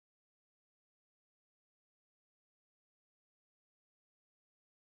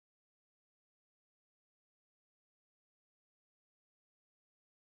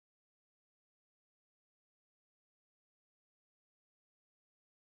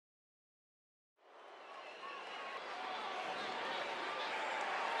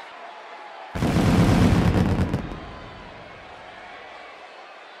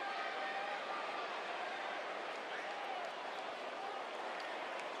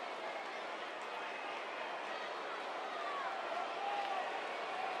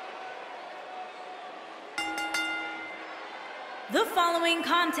The following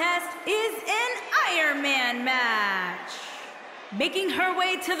contest is an Iron Man match. Making her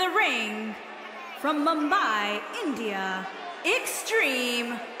way to the ring from Mumbai, India,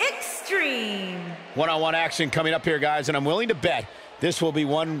 Extreme. One-on-one action coming up here, guys, and I'm willing to bet this will be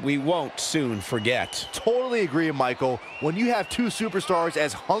one we won't soon forget. Totally agree, Michael. When you have two superstars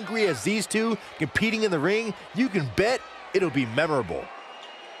as hungry as these two competing in the ring, you can bet it'll be memorable.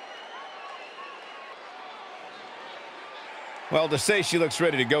 Well, to say she looks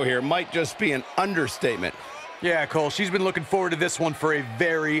ready to go here might just be an understatement. Yeah, Cole, she's been looking forward to this one for a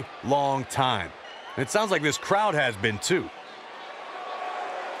very long time. And it sounds like this crowd has been too.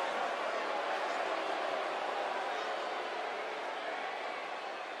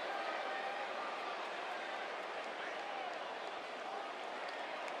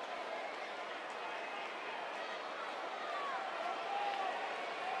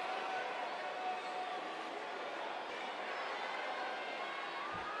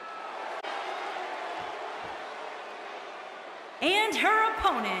 And her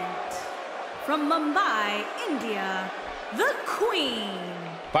opponent, from Mumbai, India, the Queen.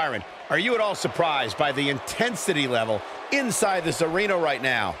 Byron, are you at all surprised by the intensity level inside this arena right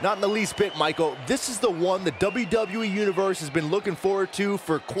now? Not in the least bit, Michael. This is the one the WWE Universe has been looking forward to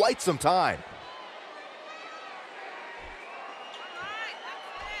for quite some time.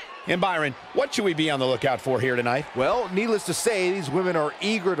 And Byron, what should we be on the lookout for here tonight? Well, needless to say, these women are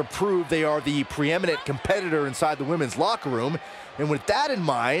eager to prove they are the preeminent competitor inside the women's locker room. And with that in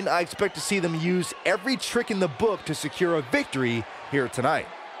mind, I expect to see them use every trick in the book to secure a victory here tonight.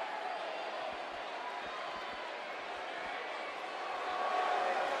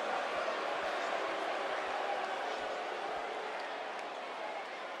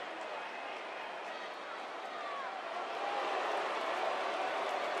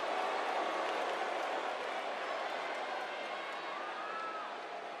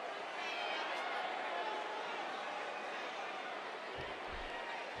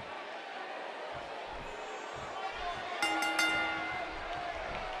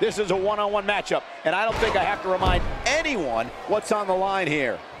 This is a one-on-one matchup, and I don't think I have to remind anyone what's on the line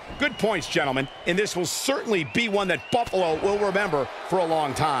here. Good points, gentlemen, and this will certainly be one that Buffalo will remember for a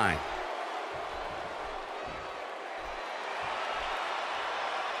long time.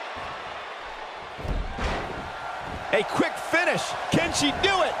 A quick finish. Can she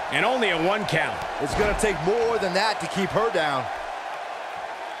do it? And only a one count. It's going to take more than that to keep her down.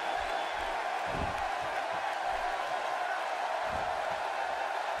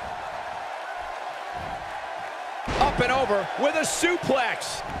 Up and over with a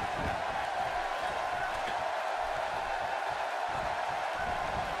suplex.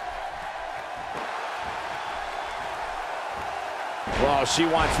 Well, she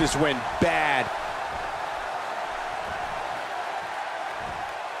wants this win bad.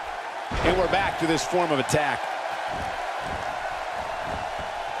 And we're back to this form of attack.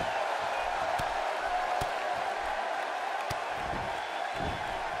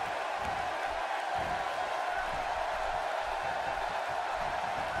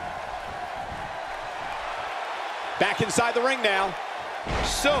 Back inside the ring now.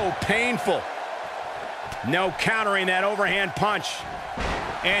 So painful. No countering that overhand punch.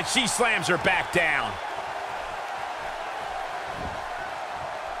 And she slams her back down.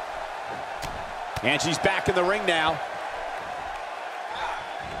 And she's back in the ring now.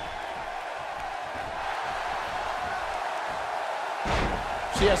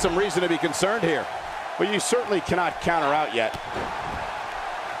 She has some reason to be concerned here. But you certainly cannot count her out yet.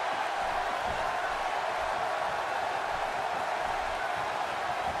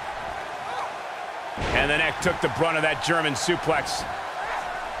 And the neck took the brunt of that German suplex.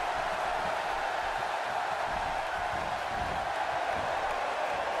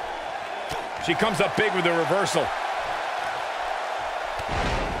 She comes up big with a reversal.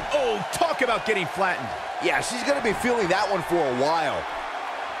 Oh, talk about getting flattened. Yeah, she's going to be feeling that one for a while.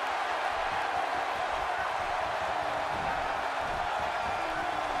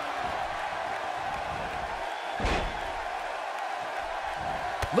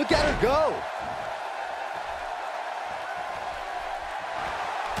 Look at her go.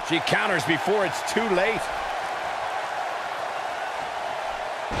 She counters before it's too late.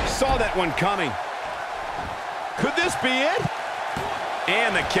 Saw that one coming. Could this be it?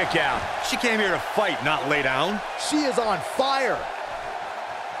 And the kick out. She came here to fight, not lay down. She is on fire.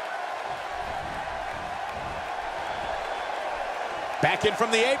 Back in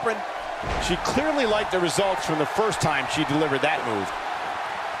from the apron. She clearly liked the results from the first time she delivered that move.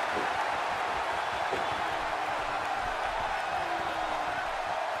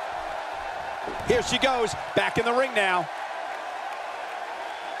 Here she goes, back in the ring now.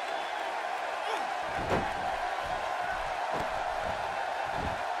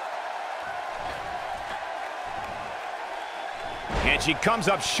 And she comes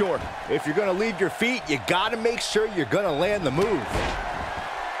up short. If you're going to leave your feet, you got to make sure you're going to land the move.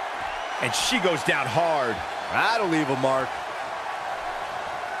 And she goes down hard. That'll leave a mark.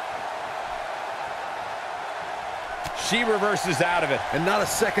 She reverses out of it. And not a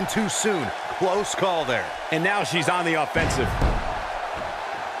second too soon. Close call there. And now she's on the offensive.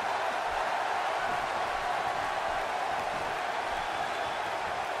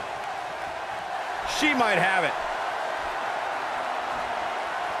 She might have it.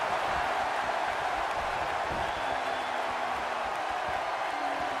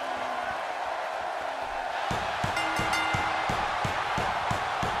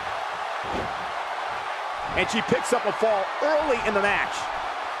 And she picks up a fall early in the match.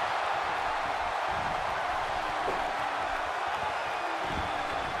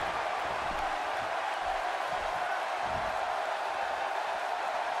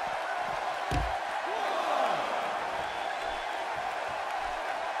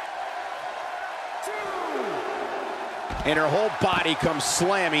 And her whole body comes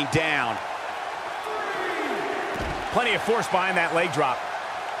slamming down. Plenty of force behind that leg drop.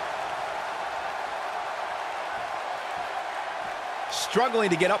 Struggling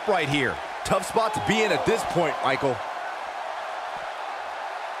to get upright here. Tough spot to be in at this point, Michael.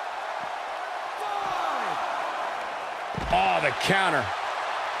 Oh, the counter.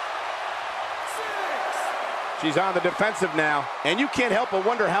 She's on the defensive now, and you can't help but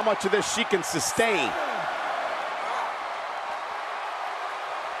wonder how much of this she can sustain.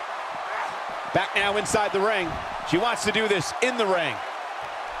 Back now inside the ring. She wants to do this in the ring.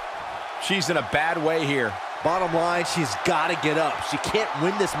 She's in a bad way here. Bottom line, she's got to get up. She can't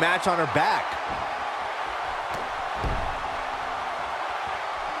win this match on her back.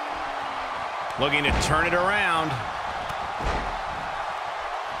 Looking to turn it around.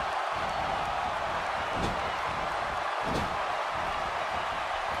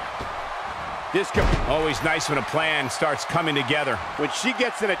 Always nice when a plan starts coming together. When she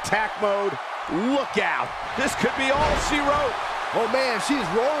gets in attack mode, look out. This could be all she wrote. Oh man, she's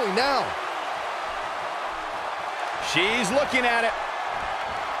rolling now. She's looking at it.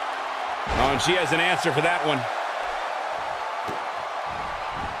 Oh, and she has an answer for that one.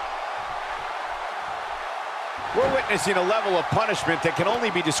 We're witnessing a level of punishment that can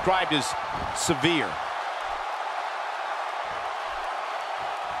only be described as severe.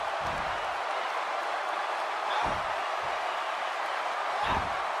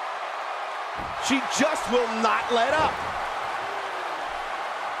 She just will not let up.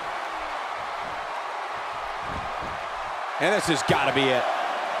 And this has got to be it.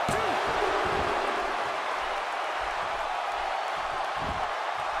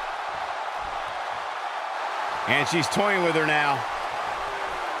 And she's toying with her now.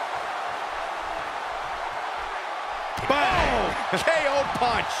 Boom! KO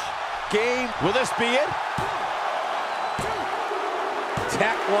punch. Game. Will this be it?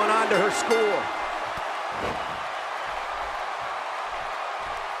 Tack one onto her score.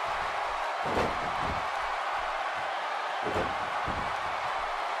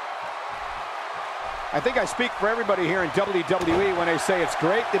 I think I speak for everybody here in WWE when I say it's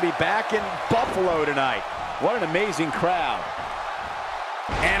great to be back in Buffalo tonight. What an amazing crowd.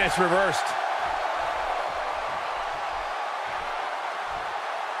 And it's reversed.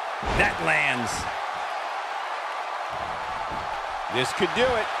 That lands. This could do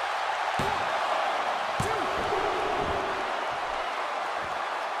it.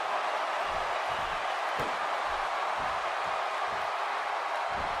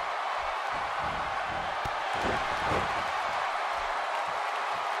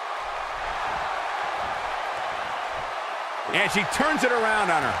 And she turns it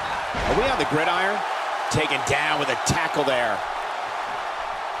around on her. Are we on the gridiron? Taken down with a tackle there.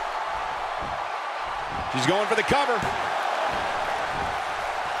 She's going for the cover.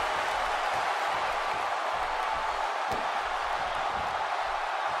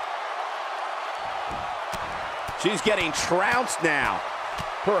 She's getting trounced now.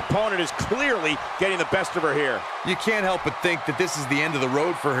 Her opponent is clearly getting the best of her here. You can't help but think that this is the end of the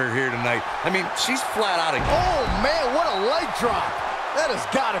road for her here tonight. I mean, she's flat out again. Oh, man, what a leg drop. That has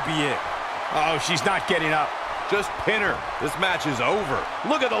got to be it. Oh, she's not getting up. Just pin her. This match is over.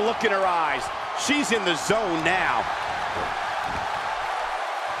 Look at the look in her eyes. She's in the zone now.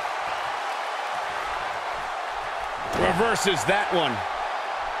 Reverses that one.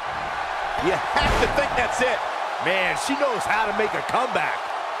 You have to think that's it. Man, she knows how to make a comeback.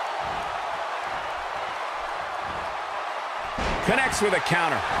 Connects with a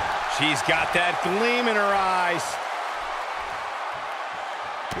counter. She's got that gleam in her eyes.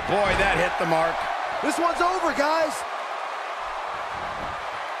 Boy, that hit the mark. This one's over, guys.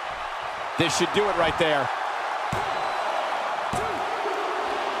 This should do it right there.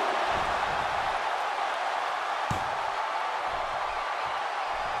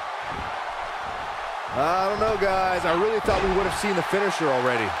 I don't know, guys. I really thought we would have seen the finisher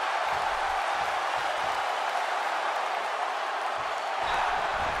already.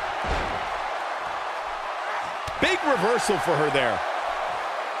 Big reversal for her there.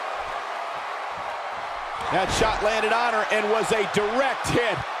 That shot landed on her and was a direct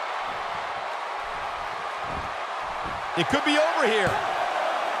hit. It could be over here.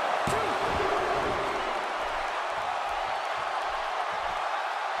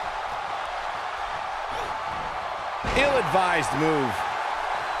 Ill-advised move.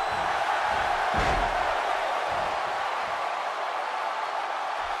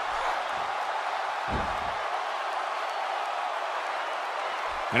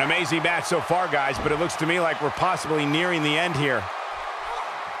 An amazing match so far, guys, but it looks to me like we're possibly nearing the end here.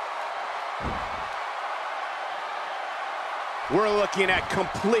 We're looking at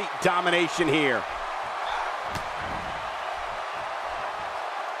complete domination here.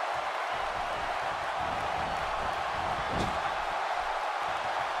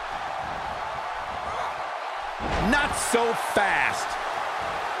 Not so fast.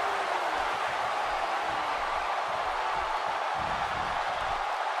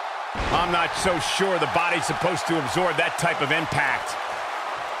 I'm not so sure the body's supposed to absorb that type of impact.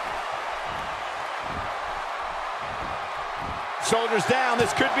 Shoulders down,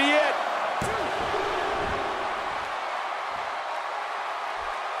 this could be it.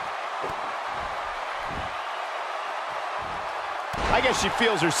 I guess she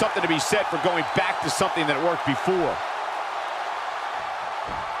feels there's something to be said for going back to something that worked before.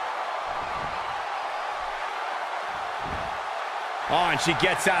 Oh, and she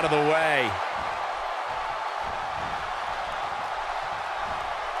gets out of the way.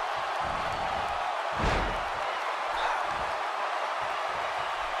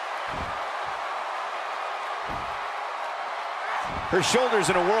 Her shoulder's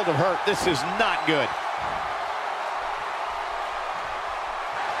in a world of hurt. This is not good.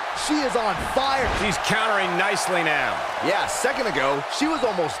 She is on fire. She's countering nicely now. Yeah, a second ago, she was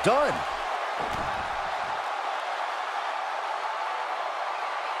almost done.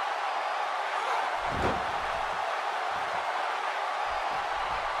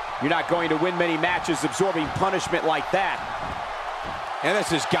 You're not going to win many matches absorbing punishment like that. And this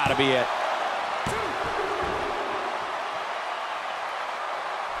has got to be it.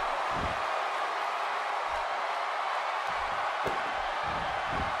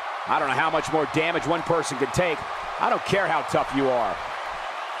 I don't know how much more damage one person could take. I don't care how tough you are.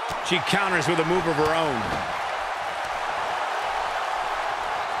 She counters with a move of her own.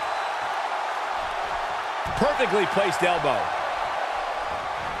 Perfectly placed elbow.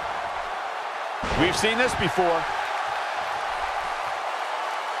 We've seen this before.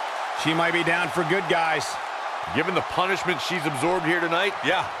 She might be down for good, guys. Given the punishment she's absorbed here tonight,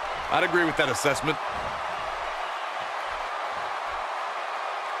 yeah, I'd agree with that assessment.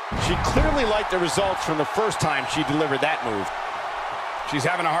 She clearly liked the results from the first time she delivered that move. She's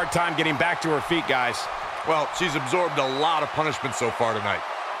having a hard time getting back to her feet, guys. Well, she's absorbed a lot of punishment so far tonight.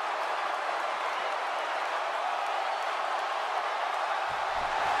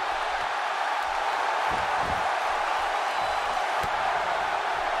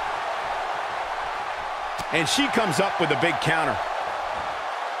 And she comes up with a big counter.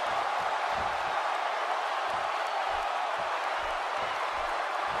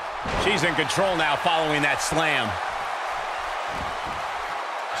 She's in control now following that slam.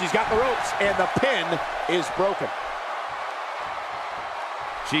 She's got the ropes, and the pin is broken.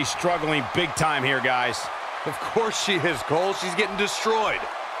 She's struggling big time here, guys. Of course she is, Cole. She's getting destroyed.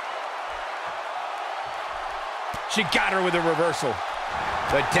 She got her with a reversal.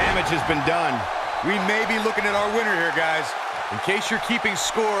 The damage has been done. We may be looking at our winner here, guys. In case you're keeping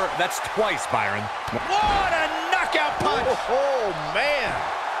score, that's twice, Byron. What a knockout punch! Oh, man.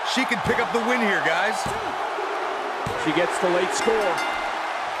 She can pick up the win here, guys. She gets the late score.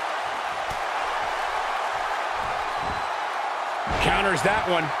 Counters that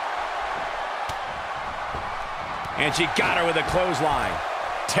one. And she got her with a clothesline.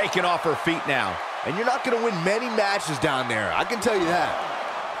 Taken off her feet now. And you're not going to win many matches down there. I can tell you that.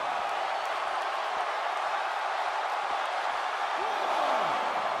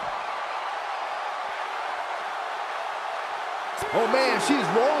 Oh, man, she's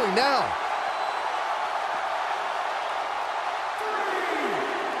rolling now.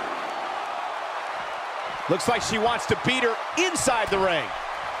 Looks like she wants to beat her inside the ring.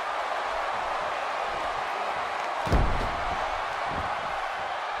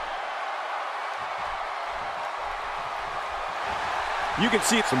 You can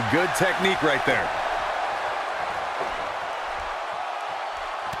see some good technique right there.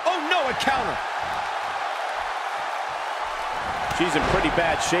 Oh no, a counter. She's in pretty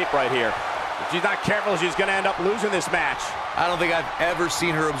bad shape right here. If she's not careful, she's going to end up losing this match. I don't think I've ever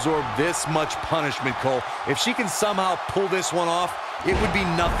seen her absorb this much punishment, Cole. If she can somehow pull this one off, it would be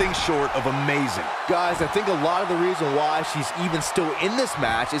nothing short of amazing. Guys, I think a lot of the reason why she's even still in this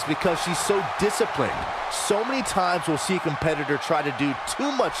match is because she's so disciplined. So many times we'll see a competitor try to do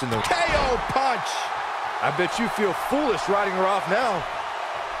too much in the KO punch. I bet you feel foolish riding her off now.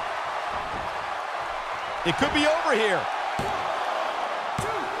 It could be over here.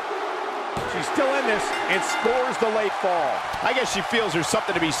 She's still in this and scores the late fall. I guess she feels there's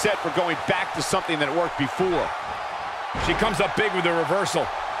something to be said for going back to something that worked before. She comes up big with the reversal.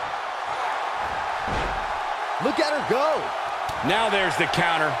 Look at her go. Now there's the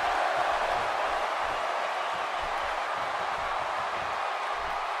counter.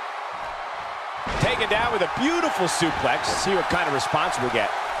 Taken down with a beautiful suplex. See what kind of response we get.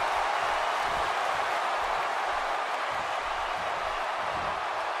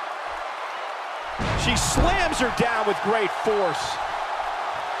 She slams her down with great force.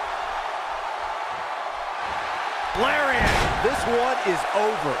 Lariat. This one is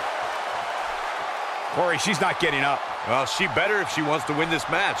over. Corey, she's not getting up. Well, she better if she wants to win this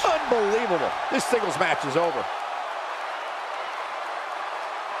match. Unbelievable. This singles match is over.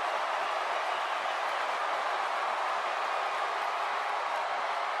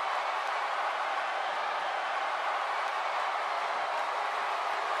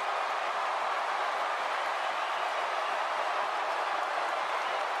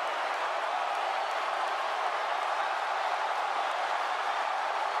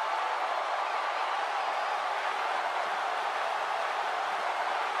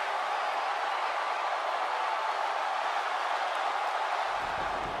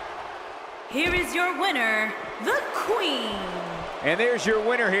 Here is your winner, the Queen. And there's your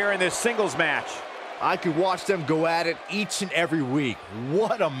winner here in this singles match. I could watch them go at it each and every week.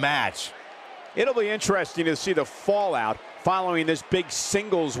 What a match. It'll be interesting to see the fallout following this big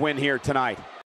singles win here tonight.